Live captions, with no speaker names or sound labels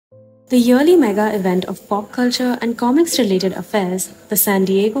The yearly mega event of pop culture and comics related affairs, the San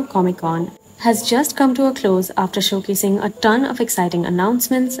Diego Comic Con, has just come to a close after showcasing a ton of exciting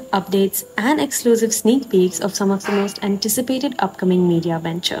announcements, updates, and exclusive sneak peeks of some of the most anticipated upcoming media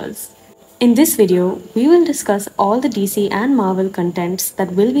ventures. In this video, we will discuss all the DC and Marvel contents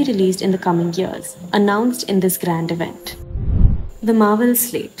that will be released in the coming years, announced in this grand event. The Marvel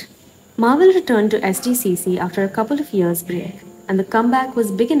Slate. Marvel returned to SDCC after a couple of years' break, and the comeback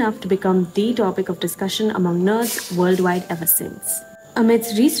was big enough to become the topic of discussion among nerds worldwide ever since.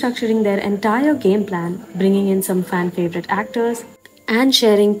 Amidst restructuring their entire game plan, bringing in some fan-favorite actors, and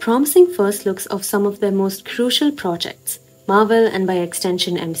sharing promising first looks of some of their most crucial projects, Marvel and by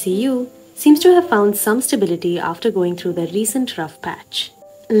extension MCU seems to have found some stability after going through their recent rough patch.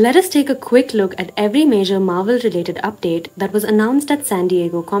 Let us take a quick look at every major Marvel-related update that was announced at San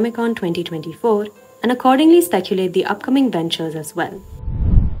Diego Comic-Con 2024 and accordingly speculate the upcoming ventures as well.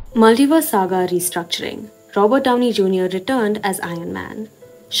 Multiverse Saga Restructuring. Robert Downey Jr. returned as Iron Man.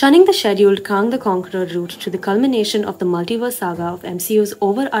 Shunning the scheduled Kang the Conqueror route to the culmination of the Multiverse Saga of MCU's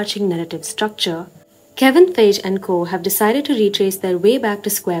overarching narrative structure, Kevin Feige and co. have decided to retrace their way back to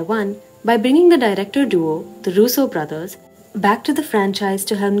square one by bringing the director duo, the Russo brothers, back to the franchise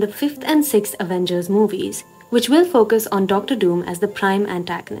to helm the 5th and 6th Avengers movies, which will focus on Doctor Doom as the prime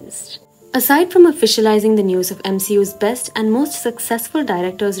antagonist. Aside from officializing the news of MCU's best and most successful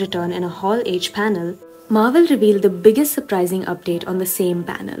director's return in a Hall H panel, Marvel revealed the biggest surprising update on the same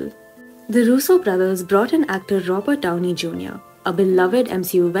panel. The Russo brothers brought in actor Robert Downey Jr., a beloved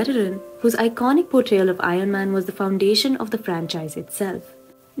MCU veteran whose iconic portrayal of Iron Man was the foundation of the franchise itself,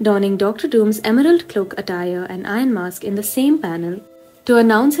 donning Doctor Doom's emerald cloak attire and iron mask in the same panel to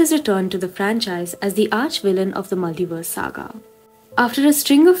announce his return to the franchise as the arch-villain of the Multiverse Saga. After a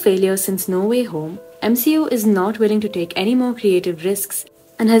string of failures since No Way Home, MCU is not willing to take any more creative risks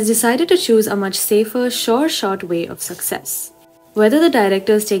and has decided to choose a much safer, sure shot way of success. Whether the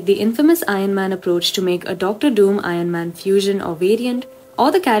directors take the infamous Iron Man approach to make a Doctor Doom Iron Man fusion or variant,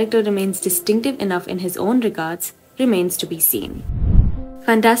 or the character remains distinctive enough in his own regards, remains to be seen.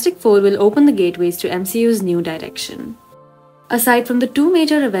 Fantastic Four will open the gateways to MCU's new direction. Aside from the two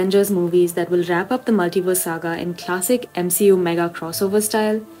major Avengers movies that will wrap up the Multiverse Saga in classic MCU mega crossover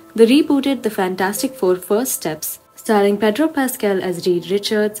style, the rebooted The Fantastic Four First Steps, starring Pedro Pascal as Reed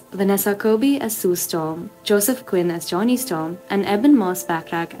Richards, Vanessa Kirby as Sue Storm, Joseph Quinn as Johnny Storm, and Eben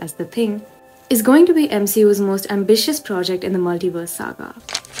Moss-Backrack as The Thing, is going to be MCU's most ambitious project in the Multiverse Saga.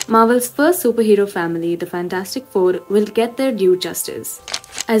 Marvel's first superhero family, the Fantastic Four, will get their due justice,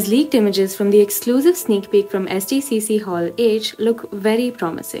 as leaked images from the exclusive sneak peek from SDCC Hall H look very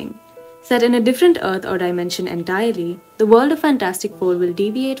promising. Set in a different Earth or dimension entirely, the world of Fantastic Four will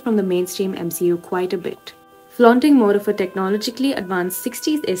deviate from the mainstream MCU quite a bit, flaunting more of a technologically advanced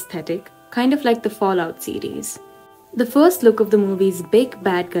 60s aesthetic, kind of like the Fallout series. The first look of the movie's big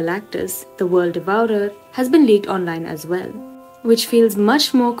bad Galactus, the World Devourer, has been leaked online as well, which feels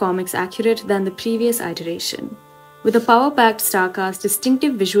much more comics accurate than the previous iteration. With a power-packed star-cast,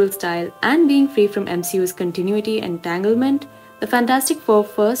 distinctive visual style, and being free from MCU's continuity entanglement, the Fantastic Four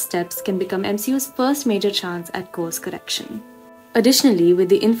First Steps can become MCU's first major chance at course correction. Additionally, with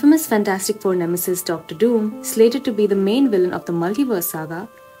the infamous Fantastic Four nemesis Doctor Doom slated to be the main villain of the Multiverse Saga,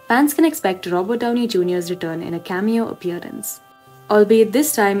 fans can expect Robert Downey Jr.'s return in a cameo appearance, albeit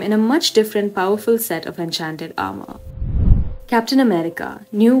this time in a much different powerful set of enchanted armor. Captain America: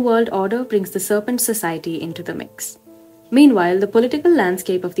 New World Order brings the Serpent Society into the mix. Meanwhile, the political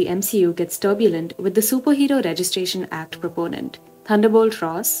landscape of the MCU gets turbulent with the Superhero Registration Act proponent, Thunderbolt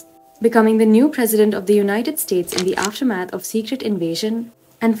Ross, becoming the new president of the United States in the aftermath of Secret Invasion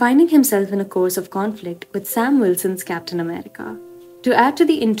and finding himself in a course of conflict with Sam Wilson's Captain America. To add to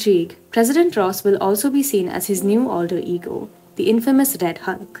the intrigue, President Ross will also be seen as his new alter ego, the infamous Red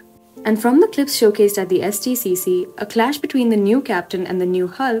Hulk. And from the clips showcased at the SDCC, a clash between the new Captain and the new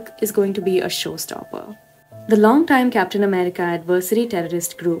Hulk is going to be a showstopper. The longtime Captain America adversary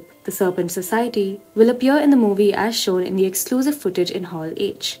terrorist group, the Serpent Society, will appear in the movie as shown in the exclusive footage in Hall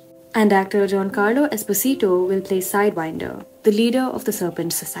H, and actor Giancarlo Esposito will play Sidewinder, the leader of the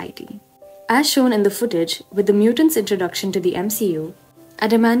Serpent Society. As shown in the footage, with the mutants' introduction to the MCU,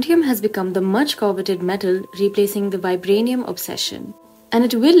 adamantium has become the much coveted metal replacing the vibranium obsession, and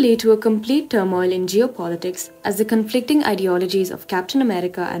it will lead to a complete turmoil in geopolitics as the conflicting ideologies of Captain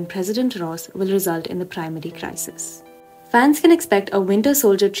America and President Ross will result in the primary crisis. Fans can expect a Winter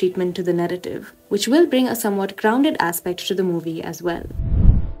Soldier treatment to the narrative, which will bring a somewhat grounded aspect to the movie as well.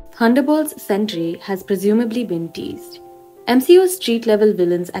 Thunderbolt's Sentry has presumably been teased. MCU's street-level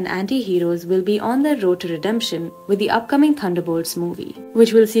villains and anti-heroes will be on their road to redemption with the upcoming Thunderbolts movie,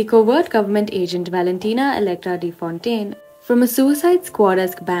 which will see covert government agent Valentina Electra de Fontaine from a Suicide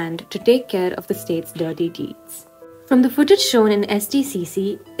Squad-esque band to take care of the state's dirty deeds. From the footage shown in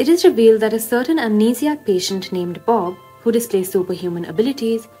SDCC, it is revealed that a certain amnesiac patient named Bob, who displays superhuman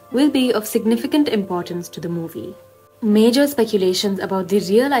abilities, will be of significant importance to the movie. Major speculations about the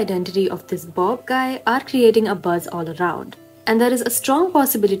real identity of this Bob guy are creating a buzz all around, and there is a strong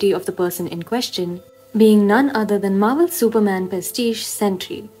possibility of the person in question being none other than Marvel's Superman pastiche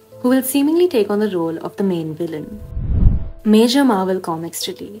Sentry, who will seemingly take on the role of the main villain. Major Marvel Comics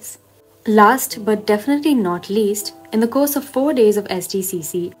release. Last but definitely not least, in the course of 4 days of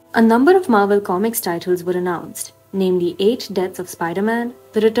SDCC, a number of Marvel Comics titles were announced, namely 8 Deaths of Spider-Man,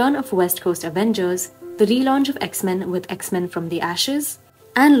 the return of West Coast Avengers, the relaunch of X-Men with X-Men from the Ashes,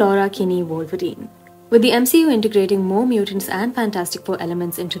 and Laura Kinney Wolverine. With the MCU integrating more mutants and Fantastic Four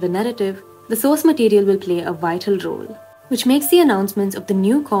elements into the narrative, the source material will play a vital role, which makes the announcements of the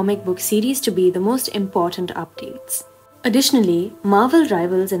new comic book series to be the most important updates. Additionally, Marvel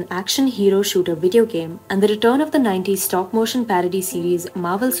rivals an action hero shooter video game and the return of the 90s stop-motion parody series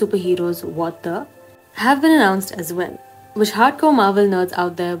Marvel Superheroes What The have been announced as well, which hardcore Marvel nerds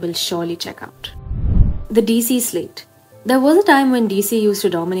out there will surely check out. The DC slate. There was a time when DC used to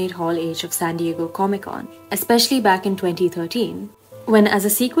dominate Hall H of San Diego Comic-Con, especially back in 2013, when as a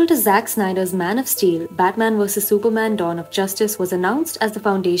sequel to Zack Snyder's Man of Steel, Batman vs Superman Dawn of Justice was announced as the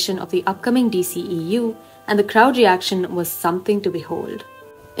foundation of the upcoming DCEU, and the crowd reaction was something to behold.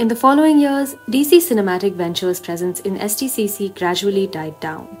 In the following years, DC Cinematic Ventures' presence in SDCC gradually died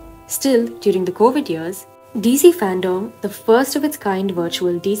down. Still, during the COVID years, DC Fandom, the first of its kind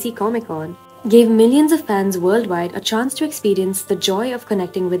virtual DC Comic-Con, gave millions of fans worldwide a chance to experience the joy of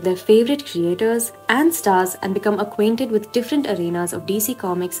connecting with their favorite creators and stars and become acquainted with different arenas of DC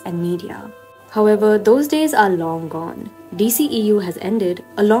Comics and media. However, those days are long gone. DCEU has ended,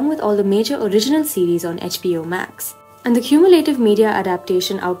 along with all the major original series on HBO Max, and the cumulative media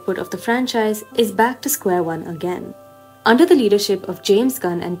adaptation output of the franchise is back to square one again. Under the leadership of James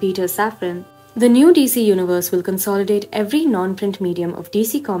Gunn and Peter Safran, the new DC universe will consolidate every non-print medium of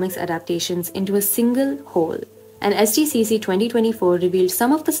DC Comics adaptations into a single whole, and SDCC 2024 revealed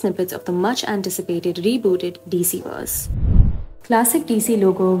some of the snippets of the much-anticipated rebooted DCverse. Classic DC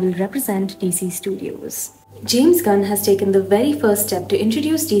logo will represent DC Studios. James Gunn has taken the very first step to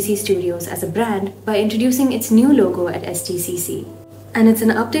introduce DC Studios as a brand by introducing its new logo at SDCC. And it's an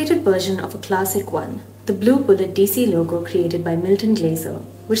updated version of a classic one, the Blue Bullet DC logo created by Milton Glaser,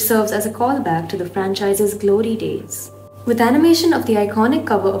 which serves as a callback to the franchise's glory days. With animation of the iconic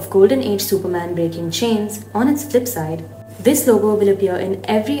cover of Golden Age Superman breaking chains on its flip side, this logo will appear in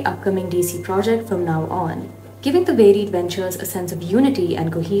every upcoming DC project from now on, giving the varied ventures a sense of unity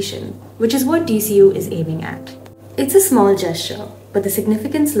and cohesion, which is what DCU is aiming at. It's a small gesture, but the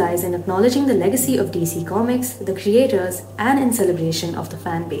significance lies in acknowledging the legacy of DC Comics, the creators, and in celebration of the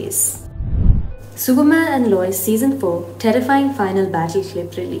fan base. Superman and Lois Season 4 Terrifying Final Battle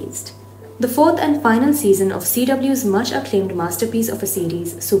clip released. The fourth and final season of CW's much-acclaimed masterpiece of a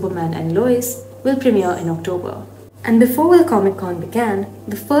series, Superman and Lois, will premiere in October. And before the Comic-Con began,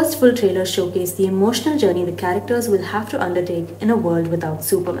 the first full trailer showcased the emotional journey the characters will have to undertake in a world without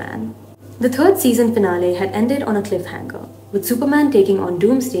Superman. The third season finale had ended on a cliffhanger, with Superman taking on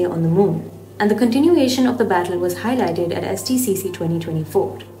Doomsday on the moon, and the continuation of the battle was highlighted at SDCC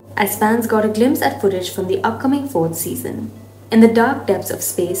 2024, as fans got a glimpse at footage from the upcoming fourth season. In the dark depths of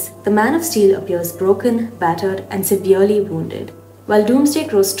space, the Man of Steel appears broken, battered, and severely wounded, while Doomsday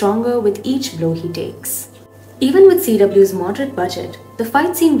grows stronger with each blow he takes. Even with CW's moderate budget, the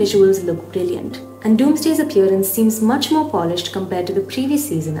fight scene visuals look brilliant, and Doomsday's appearance seems much more polished compared to the previous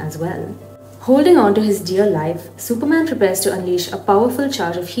season as well. Holding on to his dear life, Superman prepares to unleash a powerful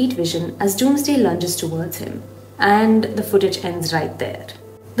charge of heat vision as Doomsday lunges towards him, and the footage ends right there.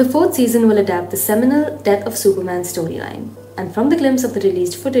 The fourth season will adapt the seminal Death of Superman storyline, and from the glimpse of the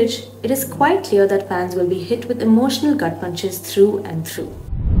released footage, it is quite clear that fans will be hit with emotional gut punches through and through.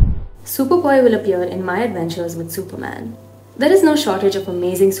 Superboy will appear in My Adventures with Superman. There is no shortage of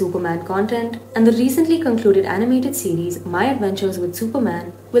amazing Superman content, and the recently concluded animated series My Adventures with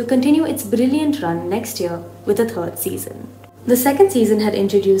Superman will continue its brilliant run next year with a third season. The second season had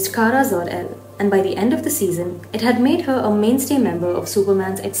introduced Kara Zor-El, and by the end of the season, it had made her a mainstay member of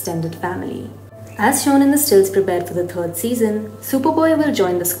Superman's extended family. As shown in the stills prepared for the third season, Superboy will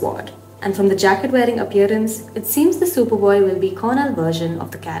join the squad, and from the jacket-wearing appearance, it seems the Superboy will be Cornell version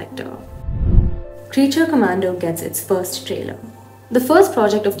of the character. Creature Commando gets its first trailer. The first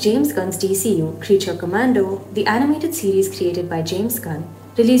project of James Gunn's DCU, Creature Commando, the animated series created by James Gunn,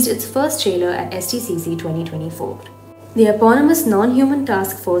 released its first trailer at SDCC 2024. The eponymous non-human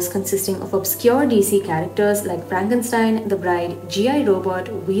task force consisting of obscure DC characters like Frankenstein, the Bride, G.I.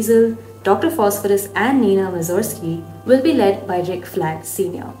 Robot, Weasel, Dr. Phosphorus and Nina Mazursky will be led by Rick Flag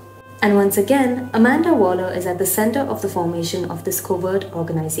Sr. And once again, Amanda Waller is at the center of the formation of this covert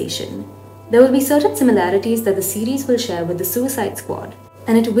organization. There will be certain similarities that the series will share with the Suicide Squad,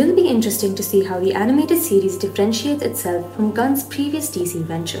 and it will be interesting to see how the animated series differentiates itself from Gunn's previous DC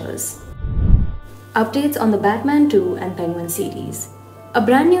ventures. Updates on the Batman 2 and Penguin series. A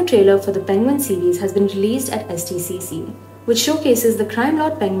brand new trailer for the Penguin series has been released at SDCC, which showcases the crime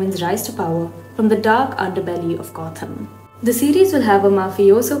lord Penguin's rise to power from the dark underbelly of Gotham. The series will have a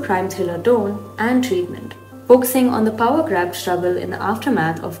mafioso crime thriller tone and treatment, focusing on the power grab struggle in the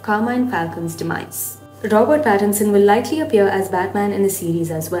aftermath of Carmine Falcon's demise. Robert Pattinson will likely appear as Batman in the series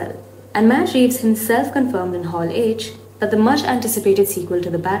as well, and Matt Reeves himself confirmed in Hall H that the much-anticipated sequel to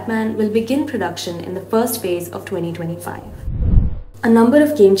The Batman will begin production in the first phase of 2025. A number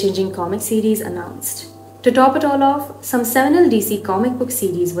of game-changing comic series announced. To top it all off, some seminal DC comic book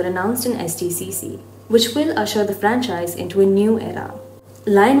series were announced in SDCC, which will usher the franchise into a new era.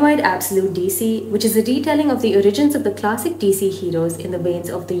 Line-wide Absolute DC, which is a retelling of the origins of the classic DC heroes in the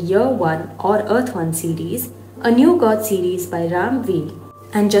veins of the Year One or Earth One series, a New God series by Ram V,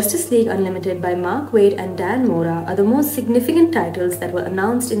 and Justice League Unlimited by Mark Waid and Dan Mora are the most significant titles that were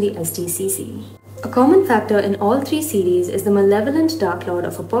announced in the SDCC. A common factor in all three series is the malevolent Dark Lord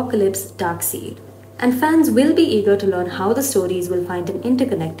of Apocalypse, Darkseid, and fans will be eager to learn how the stories will find an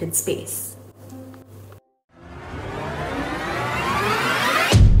interconnected space.